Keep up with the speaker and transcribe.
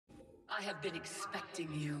I have been expecting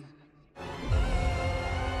you.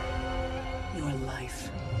 Your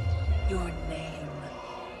life. Your name.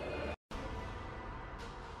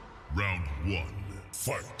 Round 1.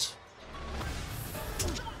 Fight!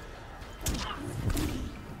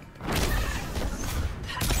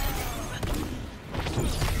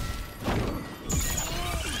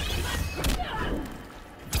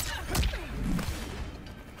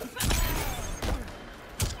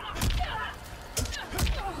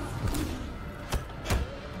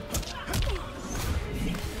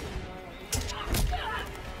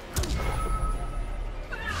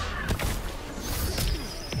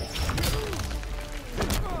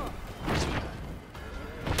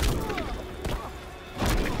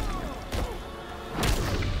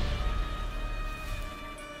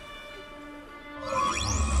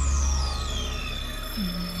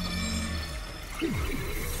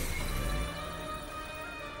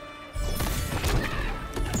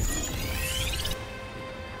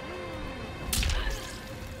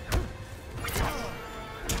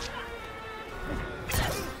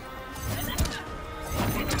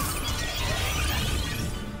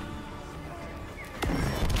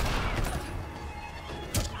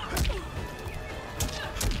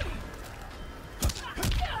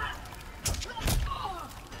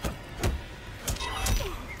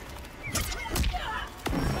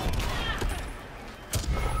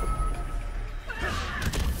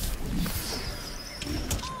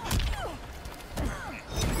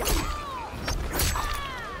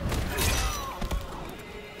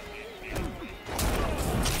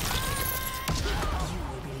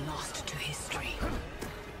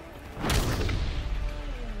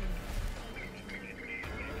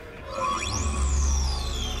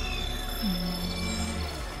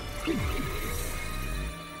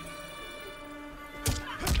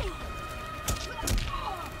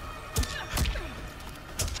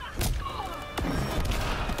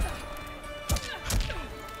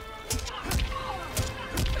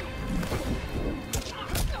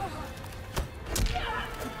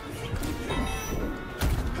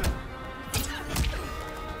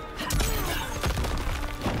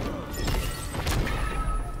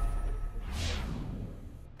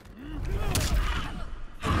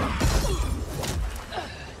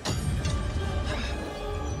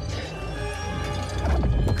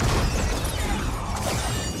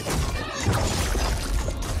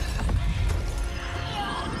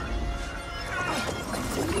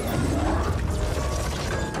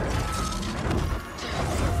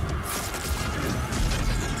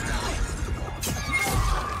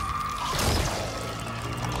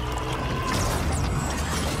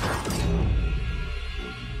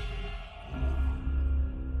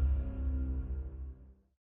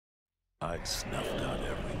 I'd snuffed out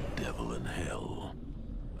every devil in hell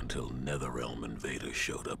until Netherrealm invaders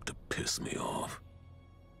showed up to piss me off.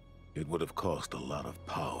 It would have cost a lot of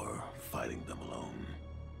power fighting them alone.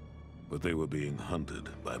 But they were being hunted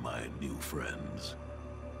by my new friends.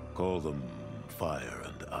 Call them Fire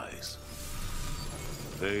and Ice.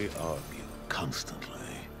 They argue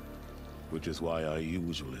constantly, which is why I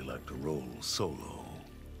usually like to roll solo.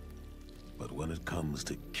 But when it comes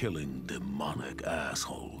to killing demonic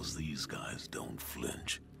assholes, these guys don't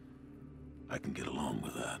flinch. I can get along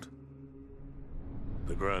with that.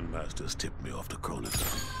 The Grandmasters tipped me off to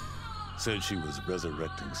Kronika. Said she was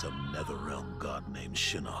resurrecting some Netherrealm god named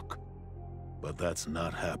Shinnok. But that's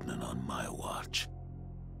not happening on my watch.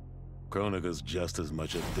 Kronika's just as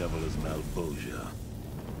much a devil as Malbosia.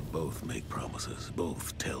 Both make promises,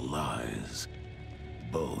 both tell lies.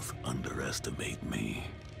 Both underestimate me.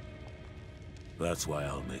 That's why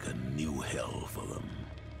I'll make a new hell for them,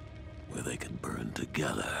 where they can burn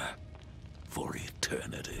together for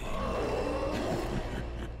eternity.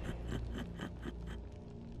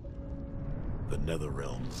 The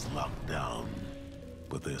Netherrealm's locked down,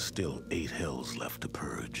 but there's still 8 hells left to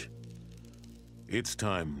purge. It's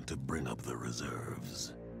time to bring up the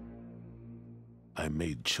reserves. I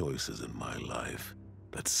made choices in my life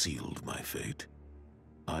that sealed my fate.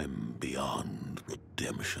 I'm beyond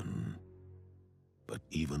redemption. But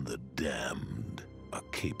even the damned are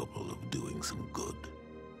capable of doing some good.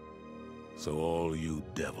 So all you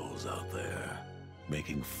devils out there,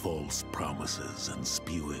 making false promises and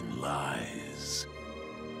spewing lies,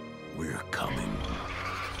 we're coming.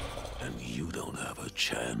 And you don't have a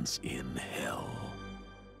chance in hell.